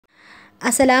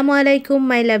আসসালামু আলাইকুম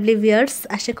my lovely viewers,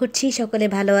 আশা করছি সকলে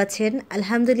ভালো আছেন।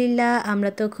 আলহামদুলিল্লাহ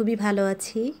আমরা তো খুবই ভালো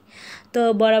আছি। তো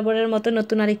বরাবরের মতো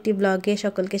নতুন আরেকটি ব্লগে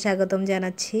সকলকে স্বাগতম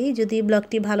জানাচ্ছি। যদি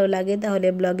ব্লগটি ভালো লাগে তাহলে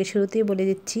ব্লগের শুরুতেই বলে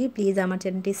দিচ্ছি, প্লিজ আমার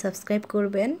চ্যানেলটি সাবস্ক্রাইব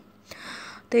করবেন।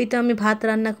 তো এই তো আমি ভাত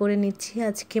রান্না করে নিচ্ছি।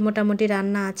 আজকে মোটামুটি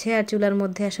রান্না আছে, আর চুলার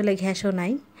মধ্যে আসলে গ্যাসও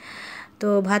নাই। তো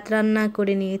ভাত রান্না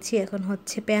করে নিয়েছি, এখন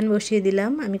হচ্ছে প্যান বসিয়ে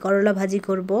দিলাম। আমি করলা ভাজি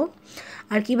করব,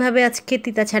 আর কিভাবে আজকে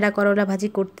তিতা ছাড়া করলা ভাজি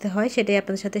করতে হয় সেটাই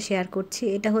আপনাদের সাথে শেয়ার করছি।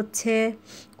 এটা হচ্ছে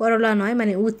করলা নয়,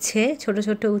 মানে উচ্ছে, ছোট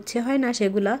ছোট উচ্ছে হয় না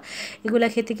সেগুলা, এগুলা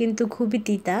খেতে কিন্তু খুবই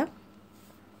তিতা।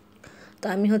 তো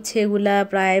আমি হচ্ছে এগুলা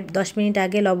প্রায় 10 মিনিট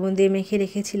আগে লবণ দিয়ে মেখে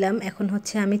রেখেছিলাম। এখন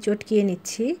হচ্ছে আমি চটকিয়ে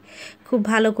নিচ্ছি, খুব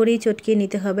ভালো করেই চটকিয়ে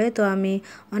নিতে হবে। তো আমি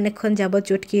অনেকক্ষণ যাবত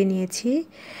চটকিয়ে নিয়েছি।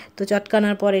 তো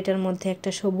চটকানোর পর এটার মধ্যে একটা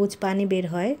সবুজ পানি বের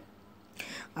হয়,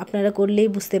 আপনারা করলেই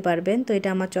বুঝতে পারবেন। তো এটা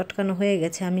আমার চটকানো হয়ে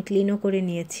গেছে, আমি ক্লিনও করে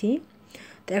নিয়েছি।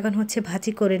 তো এখন হচ্ছে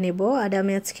ভাজি করে নেব, আর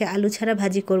আমি আজকে আলু ছাড়া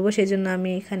ভাজি করব, সেজন্য আমি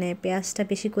এখানে পেঁয়াজটা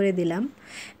বেশি করে দিলাম।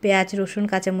 পেঁয়াজ, রসুন,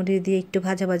 কাঁচামরিচ দিয়ে একটু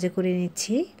ভাজা ভাজা করে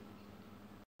নিচ্ছি।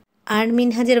 আর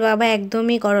মিনহাজের বাবা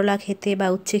একদমই করলা খেতে বা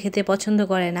উচ্ছে খেতে পছন্দ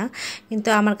করে না, কিন্তু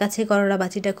আমার কাছে করলা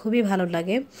ভাজিটা খুবই ভালো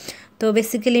লাগে। তো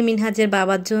বেসিক্যালি মিনহাজের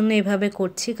বাবার জন্য এভাবে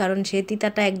করছি, কারণ সে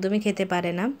তিতাটা একদমই খেতে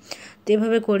পারে না। তো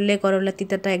এভাবে করলে করলা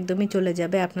তিতাটা একদমই চলে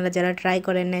যাবে। আপনারা যারা ট্রাই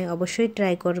করেন নাই অবশ্যই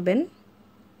ট্রাই করবেন।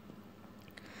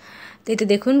 তো এই তো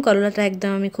দেখুন, করলাটা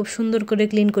একদম আমি খুব সুন্দর করে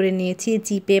ক্লিন করে নিয়েছি,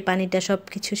 চিপে পানিটা সব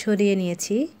কিছু সরিয়ে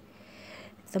নিয়েছি।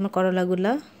 তো আমার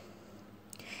করলাগুলা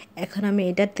এখন আমি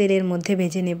এটা তেলের মধ্যে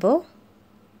ভেজে নেব।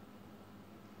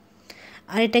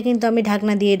 আর এটা কিন্তু আমি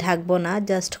ঢাকনা দিয়ে ঢাকবো না,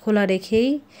 জাস্ট খোলা রেখেই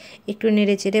একটু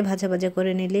নেড়ে চেড়ে ভাজা ভাজা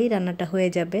করে নিলেই রান্নাটা হয়ে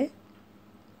যাবে।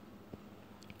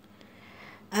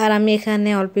 আর আমি এখানে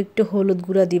অল্প একটু হলুদ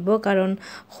গুঁড়া দিব, কারণ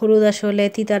হলুদ আসলে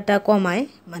তিতাটা কমায়,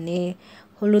 মানে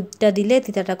হলুদটা দিলে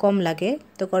তিতাটা কম লাগে।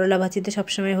 তো করলা ভাজিতে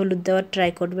সবসময় হলুদ দেওয়ার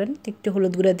ট্রাই করবেন। একটু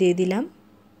হলুদ গুঁড়া দিয়ে দিলাম।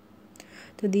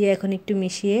 তো দিয়ে এখন একটু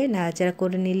মিশিয়ে নাড়াচাড়া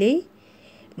করে নিলেই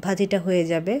ভাজিটা হয়ে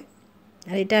যাবে।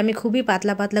 আর এটা আমি খুবই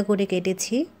পাতলা পাতলা করে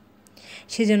কেটেছি,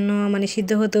 সেজন্য মানে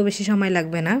সিদ্ধ হতেও বেশি সময়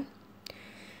লাগবে না।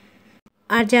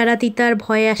 আর যারা তিতার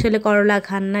ভয়ে আসলে করলা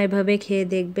খান না, এভাবে খেয়ে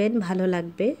দেখবেন, ভালো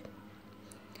লাগবে,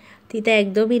 তিতা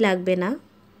একদমই লাগবে না।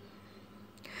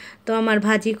 তো আমার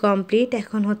ভাজি কমপ্লিট।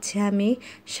 এখন হচ্ছে আমি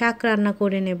শাক রান্না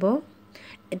করে নেব।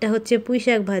 এটা হচ্ছে পুঁই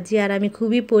শাক ভাজি, আর আমি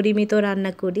খুবই পরিমিত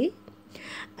রান্না করি।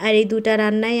 আর এই দুটা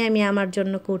রান্নাই আমি আমার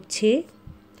জন্য করছি,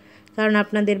 কারণ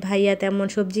আপনাদের ভাইয়া তেমন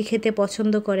সবজি খেতে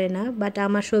পছন্দ করে না, বাট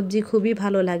আমার সবজি খুবই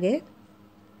ভালো লাগে।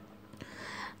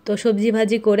 তো সবজি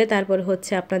ভাজি করে তারপর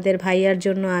হচ্ছে আপনাদের ভাইয়ার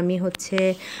জন্য আমি হচ্ছে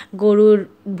গরুর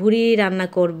ভুঁড়ি রান্না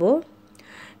করব,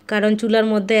 কারণ চুলার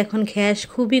মধ্যে এখন গ্যাস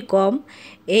খুবই কম।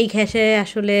 এই গ্যাসে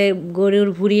আসলে গরুর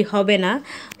ভুঁড়ি হবে না,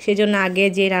 সেজন্য আগে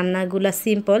যে রান্নাগুলো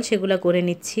সিম্পল সেগুলো করে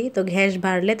নিচ্ছি। তো গ্যাস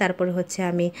বাড়লে তারপরে হচ্ছে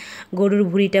আমি গরুর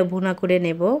ভুঁড়িটা ভুনা করে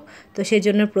নেব। তো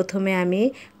সেজন্য প্রথমে আমি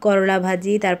করলা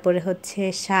ভাজি, তারপরে হচ্ছে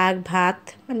শাক, ভাত,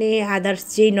 মানে আদার্স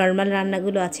যেই নর্মাল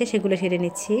রান্নাগুলো আছে সেগুলো সেরে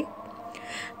নিচ্ছি।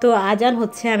 তো আজান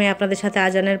হচ্ছে, আমি আপনাদের সাথে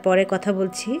আজানের পরে কথা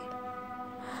বলছি।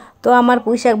 তো আমার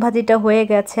পুঁই শাক ভাজিটা হয়ে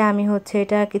গেছে, আমি হচ্ছে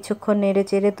এটা কিছুক্ষণ নেড়ে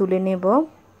চেড়ে তুলে নেব।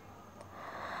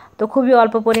 তো খুবই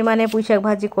অল্প পরিমাণে পুঁই শাক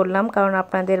ভাজি করলাম, কারণ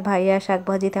আপনাদের ভাইয়া শাক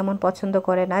ভাজি তেমন পছন্দ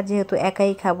করে না, যেহেতু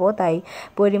একাই খাবো তাই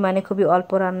পরিমাণে খুবই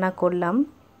অল্প রান্না করলাম।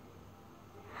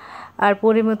 আর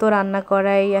পরিমিত রান্না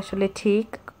করাই আসলে ঠিক,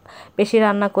 বেশি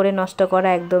রান্না করে নষ্ট করা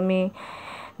একদমই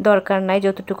দরকার নাই।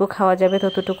 যতটুকু খাওয়া যাবে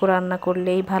ততটুকু রান্না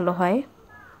করলেই ভালো হয়।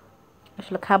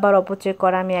 আসলে খাবার অপচয়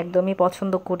করা আমি একদমই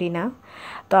পছন্দ করি না।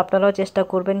 তো আপনারাও চেষ্টা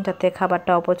করবেন যাতে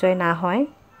খাবারটা অপচয় না হয়।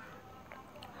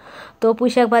 তো পুঁই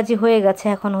শাক ভাজি হয়ে গেছে,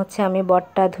 এখন হচ্ছে আমি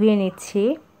বটটা ধুয়ে নিচ্ছি।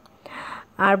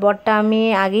 আর বটটা আমি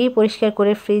আগেই পরিষ্কার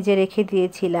করে ফ্রিজে রেখে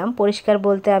দিয়েছিলাম। পরিষ্কার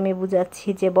বলতে আমি বুঝাচ্ছি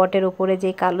যে বটের উপরে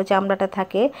যে কালো চামড়াটা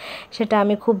থাকে সেটা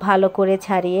আমি খুব ভালো করে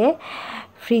ছাড়িয়ে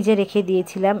ফ্রিজে রেখে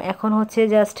দিয়েছিলাম। এখন হচ্ছে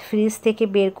জাস্ট ফ্রিজ থেকে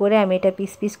বের করে আমি এটা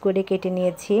পিস পিস করে কেটে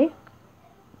নিয়েছি।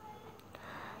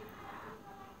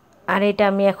 আর এটা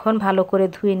আমি এখন ভালো করে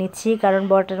ধুয়ে নিচ্ছি, কারণ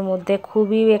বটের মধ্যে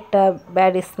খুবই একটা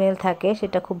ব্যাড স্মেল থাকে,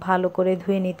 সেটা খুব ভালো করে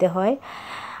ধুয়ে নিতে হয়।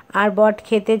 আর বট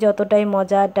খেতে যতটাই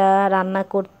মজাটা, রান্না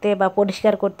করতে বা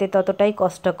পরিষ্কার করতে ততটাই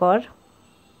কষ্টকর।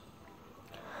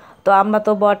 তো আমরা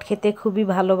তো বট খেতে খুবই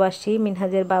ভালোবাসি,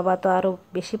 মিনহাজের বাবা তো আরও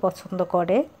বেশি পছন্দ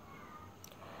করে।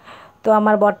 তো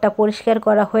আমার বটটা পরিষ্কার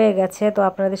করা হয়ে গেছে। তো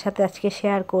আপনাদের সাথে আজকে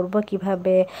শেয়ার করব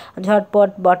কিভাবে ঝটপট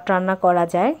বট রান্না করা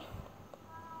যায়।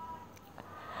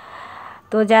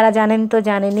 তো যারা জানেন তো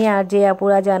জানেনই, আর যে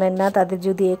আপুরা জানেন না তাদের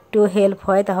যদি একটু হেল্প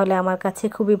হয় তাহলে আমার কাছে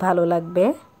খুবই ভালো লাগবে।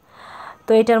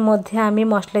 তো এটার মধ্যে আমি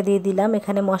মশলা দিয়ে দিলাম।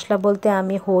 এখানে মশলা বলতে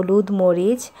আমি হলুদ,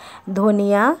 মরিচ,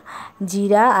 ধনিয়া,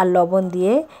 জিরা আর লবণ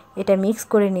দিয়ে এটা মিক্স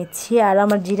করে নিচ্ছি। আর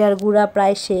আমার জিরার গুঁড়া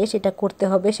প্রায় শেষ, এটা করতে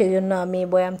হবে, সেজন্য আমি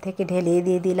বয়াম থেকে ঢেলে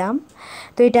দিয়ে দিলাম।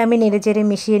 তো এটা আমি নেড়েচেড়ে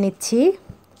মিশিয়ে নিচ্ছি।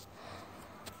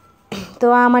 তো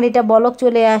আমার এটা বলক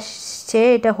চলে আসছে,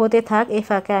 এটা হতে থাক। এই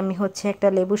ফাঁকে আমি হচ্ছে একটা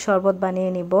লেবুর শরবত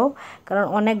বানিয়ে নিব, কারণ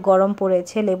অনেক গরম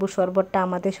পড়েছে। লেবুর শরবতটা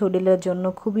আমাদের শরীরের জন্য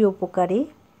খুবই উপকারী।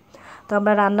 তো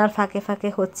আমরা রান্নার ফাঁকে ফাঁকে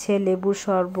হচ্ছে লেবুর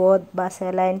শরবত বা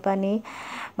স্যালাইন পানি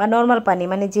বা নর্মাল পানি,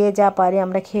 মানে যে যা পারি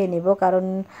আমরা খেয়ে নিব, কারণ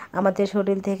আমাদের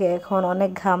শরীর থেকে এখন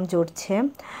অনেক ঘাম ঝরছে।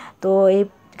 তো এই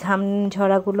ঘাম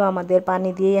ঝরাগুলো আমাদের পানি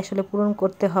দিয়েই আসলে পূরণ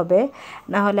করতে হবে,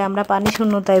 না হলে আমরা পানি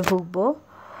শূন্যতায় ভুগবো।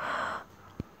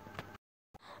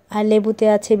 আর লেবুতে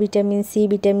আছে ভিটামিন সি।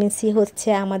 ভিটামিন সি হচ্ছে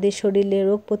আমাদের শরীরে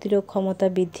রোগ প্রতিরোধ ক্ষমতা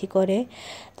বৃদ্ধি করে।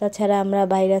 তাছাড়া আমরা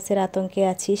ভাইরাসের আতঙ্কে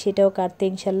আছি, সেটাও কাটতে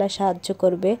ইনশাল্লাহ সাহায্য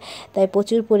করবে। তাই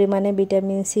প্রচুর পরিমাণে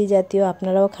ভিটামিন সি জাতীয়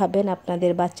আপনারাও খাবেন,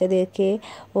 আপনাদের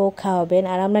বাচ্চাদেরকেও খাওয়াবেন।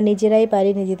 আর আমরা নিজেরাই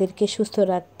পারি নিজেদেরকে সুস্থ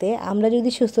রাখতে। আমরা যদি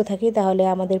সুস্থ থাকি তাহলে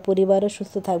আমাদের পরিবারও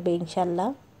সুস্থ থাকবে ইনশাল্লাহ।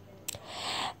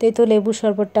 তো এই তো লেবুর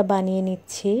শরবতটা বানিয়ে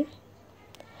নিচ্ছি।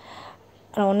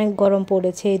 আর অনেক গরম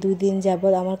পড়েছে এই 2 দিন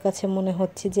যাবৎ। আমার কাছে মনে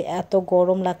হচ্ছে যে এত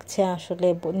গরম লাগছে, আসলে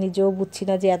নিজেও বুঝছি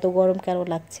না যে এত গরম কেন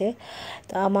লাগছে।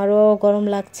 তো আমারও গরম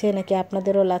লাগছে নাকি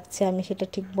আপনাদেরও লাগছে, আমি সেটা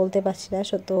ঠিক বলতে পারছি না।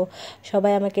 তো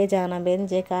সবাই আমাকে জানাবেন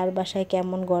যে কার বাসায়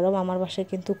কেমন গরম। আমার বাসায়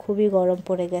কিন্তু খুবই গরম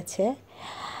পড়ে গেছে।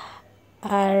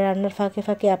 আর রান্নার ফাঁকে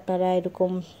ফাঁকে আপনারা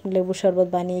এরকম লেবু শরবত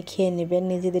বানিয়ে খেয়ে নেবেন,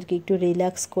 নিজেদেরকে একটু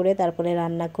রিল্যাক্স করে তারপরে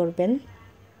রান্না করবেন।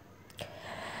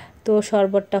 তো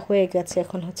শরবতটা হয়ে গেছে,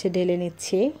 এখন হচ্ছে ঢেলে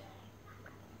নিচ্ছি।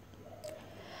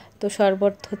 তো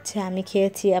শরবত হচ্ছে আমি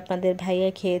খেয়েছি, আপনাদের ভাইয়া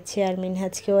খেয়েছে, আর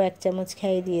মিনহাজকেও 1 চামচ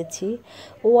খাইয়ে দিয়েছি।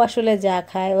 ও আসলে যা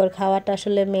খায়, ওর খাওয়াটা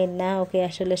আসলে মেন না, ওকে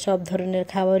আসলে সব ধরনের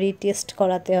খাবারই টেস্ট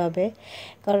করাতে হবে,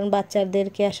 কারণ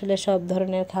বাচ্চাদেরকে আসলে সব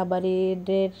ধরনের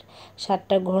খাবারের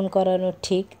স্বাদটা গ্রহণ করানো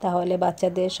ঠিক, তাহলে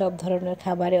বাচ্চাদের সব ধরনের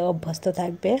খাবারে অভ্যস্ত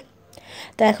থাকবে।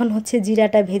 তো এখন হচ্ছে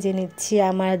জিরাটা ভেজে নিচ্ছি,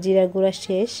 আমার জিরার গুঁড়া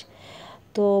শেষ।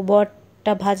 তো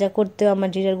বটটা ভাজা করতেও আমার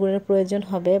জিরার গুঁড়ার প্রয়োজন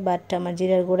হবে, বাট আমার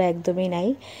জিরার গুঁড়া একদমই নাই,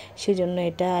 সেজন্য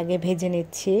এটা আগে ভেজে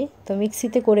নিচ্ছি। তো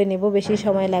মিক্সিতে করে নেব, বেশি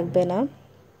সময় লাগবে না।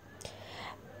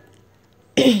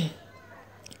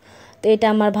 তো এটা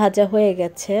আমার ভাজা হয়ে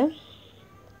গেছে।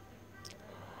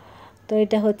 তো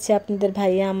এটা হচ্ছে আপনাদের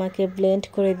ভাইয়া আমাকে ব্লেন্ড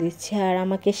করে দিচ্ছে, আর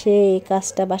আমাকে সে এই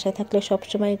কাজটা বাসায় থাকলে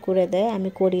সবসময় করে দেয়, আমি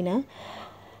করি না,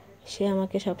 সে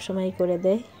আমাকে সবসময় করে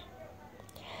দেয়।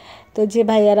 তো যে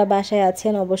ভাইয়ারা বাসায়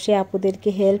আছেন অবশ্যই আপুদেরকে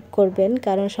হেল্প করবেন,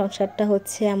 কারণ সংসারটা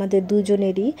হচ্ছে আমাদের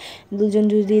দুজনেরই। দুজন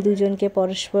যদি দুজনকে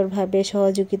পরস্পরভাবে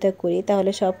সহযোগিতা করি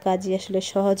তাহলে সব কাজই আসলে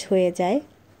সহজ হয়ে যায়।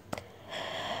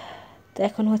 তো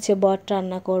এখন হচ্ছে বট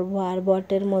রান্না করব, আর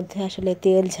বটের মধ্যে আসলে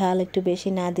তেল ঝাল একটু বেশি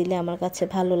না দিলে আমার কাছে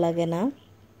ভালো লাগে না।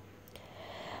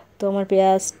 তো আমার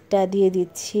পেঁয়াজটা দিয়ে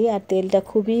দিচ্ছি, আর তেলটা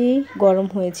খুবই গরম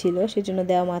হয়েছিল, সেজন্য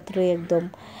দেওয়া মাত্রই একদম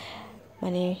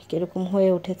মানে কীরকম হয়ে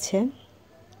উঠেছে।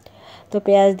 তো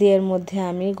পেঁয়াজ দিয়ে এর মধ্যে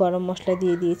আমি গরম মশলা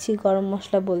দিয়ে দিয়েছি। গরম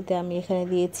মশলা বলতে আমি এখানে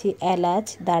দিয়েছি এলাচ,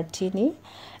 দারচিনি,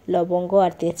 লবঙ্গ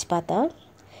আর তেজপাতা।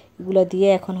 এগুলো দিয়ে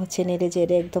এখন হচ্ছে নেড়ে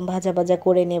চেড়ে একদম ভাজা ভাজা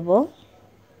করে নেব।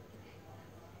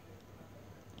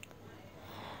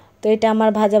 তো এটা আমার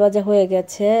ভাজা ভাজা হয়ে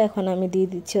গেছে, এখন আমি দিয়ে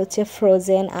দিচ্ছি হচ্ছে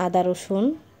ফ্রোজেন আদা রসুন।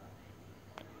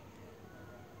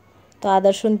 তো আদা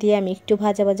রসুন দিয়ে আমি একটু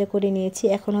ভাজা ভাজা করে নিয়েছি।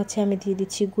 এখন হচ্ছে আমি দিয়ে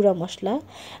দিচ্ছি গুঁড়া মশলা।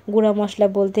 গুঁড়া মশলা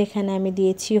বলতে এখানে আমি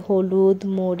দিয়েছি হলুদ,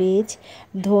 মরিচ,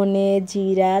 ধনে,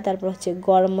 জিরা, তারপর হচ্ছে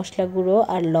গরম মশলা গুঁড়ো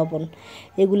আর লবণ।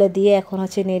 এগুলো দিয়ে এখন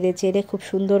হচ্ছে নেড়ে চেড়ে খুব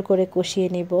সুন্দর করে কষিয়ে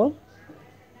নেব।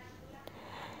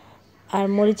 আর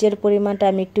মরিচের পরিমাণটা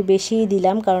আমি একটু বেশিই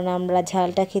দিলাম, কারণ আমরা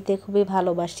ঝালটা খেতে খুবই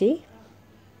ভালোবাসি।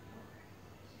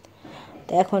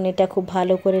 তো এখন এটা খুব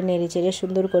ভালো করে নেড়ে চেড়ে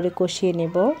সুন্দর করে কষিয়ে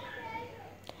নেব।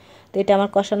 তো এটা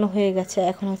আমার কষানো হয়ে গেছে,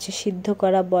 এখন হচ্ছে সিদ্ধ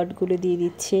করা বটগুলো দিয়ে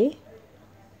দিচ্ছি,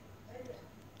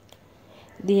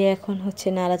 দিয়ে এখন হচ্ছে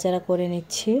নাড়াচাড়া করে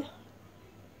নিচ্ছি।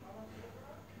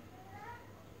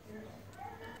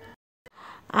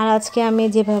 আর আজকে আমি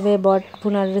যেভাবে বট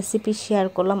ভুনার রেসিপি শেয়ার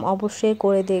করলাম অবশ্যই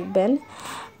করে দেখবেন।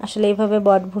 আসলে এইভাবে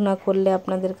বট ভুনা করলে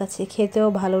আপনাদের কাছে খেতেও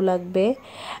ভালো লাগবে,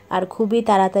 আর খুবই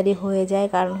তাড়াতাড়ি হয়ে যায়,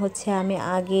 কারণ হচ্ছে আমি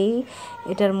আগেই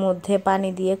এটার মধ্যে পানি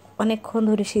দিয়ে অনেকক্ষণ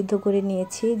ধরে সিদ্ধ করে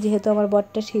নিয়েছি। যেহেতু আমার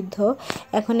বটটা সিদ্ধ,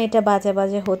 এখন এটা বাজা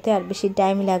বাজা হতে আর বেশি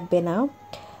টাইম লাগবে না।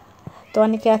 তো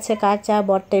অনেকে আছে কাঁচা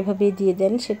বটটা এভাবেই দিয়ে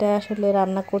দেন, সেটা আসলে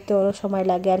রান্না করতে অনেক সময়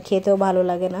লাগে আর খেতেও ভালো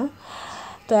লাগে না।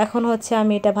 তো এখন হচ্ছে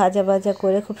আমি এটা ভাজা ভাজা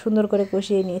করে খুব সুন্দর করে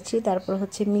কষিয়ে নিয়েছি। তারপর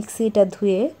হচ্ছে মিক্সিটা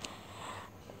ধুয়ে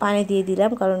পানি দিয়ে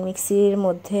দিলাম, কারণ মিক্সির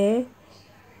মধ্যে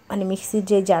মানে মিক্সির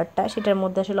যে জারটা সেটার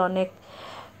মধ্যে আসলে অনেক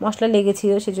মশলা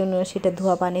লেগেছিল, সেজন্য সেটা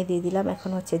ধোয়া পানি দিয়ে দিলাম। এখন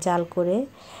হচ্ছে জাল করে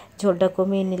ঝোলটা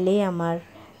কমিয়ে নিলেই আমার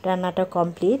রান্নাটা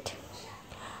কমপ্লিট।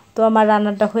 তো আমার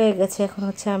রান্নাটা হয়ে গেছে, এখন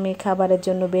হচ্ছে আমি খাবারের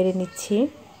জন্য বেড়ে নিচ্ছি।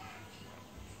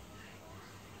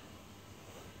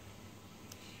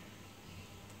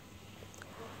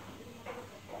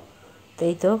 তো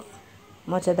এই তো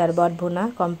মজাদার বট ভুনা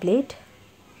কমপ্লিট।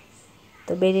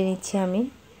 তো বেড়ে নিচ্ছি আমি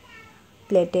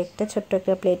প্লেটে, একটা ছোট্ট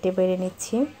একটা প্লেটে বেড়ে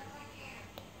নিচ্ছি।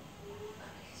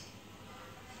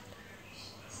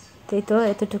 তো এই তো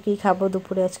এতটুকুই খাবো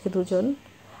দুপুরে আজকে দুজন।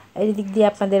 এই দিক দিয়ে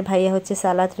আপনাদের ভাইয়া হচ্ছে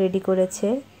সালাদ রেডি করেছে।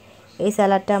 এই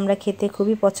সালাদটা আমরা খেতে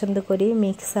খুবই পছন্দ করি,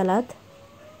 মিক্স সালাদ।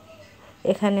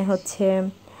 এখানে হচ্ছে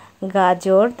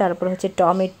গাজর, তারপর হচ্ছে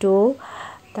টমেটো,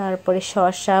 তারপরে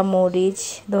শসা, মরিচ,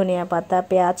 ধনিয়া পাতা,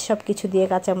 পেঁয়াজ সব কিছু দিয়ে,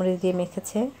 কাঁচামরিচ দিয়ে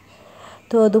মেখেছে।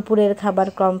 তো দুপুরের খাবার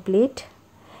কমপ্লিট,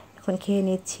 এখন খেয়ে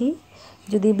নিচ্ছি।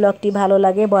 যদি ব্লগটি ভালো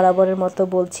লাগে বরাবরের মতো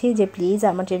বলছি যে প্লিজ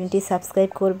আমার চ্যানেলটি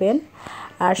সাবস্ক্রাইব করবেন,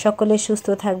 আর সকলে সুস্থ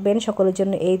থাকবেন, সকলের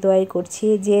জন্য এই দোয়াই করছি।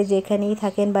 যে যেখানেই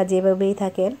থাকেন বা যেভাবেই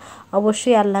থাকেন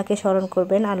অবশ্যই আল্লাহকে স্মরণ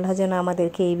করবেন, আল্লাহ যেন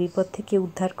আমাদেরকে এই বিপদ থেকে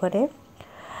উদ্ধার করে।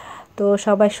 তো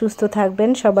সবাই সুস্থ থাকবেন,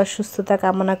 সবার সুস্থতা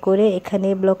কামনা করে এখানে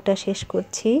ব্লগটা শেষ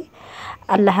করছি।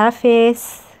 আল্লাহ হাফেজ।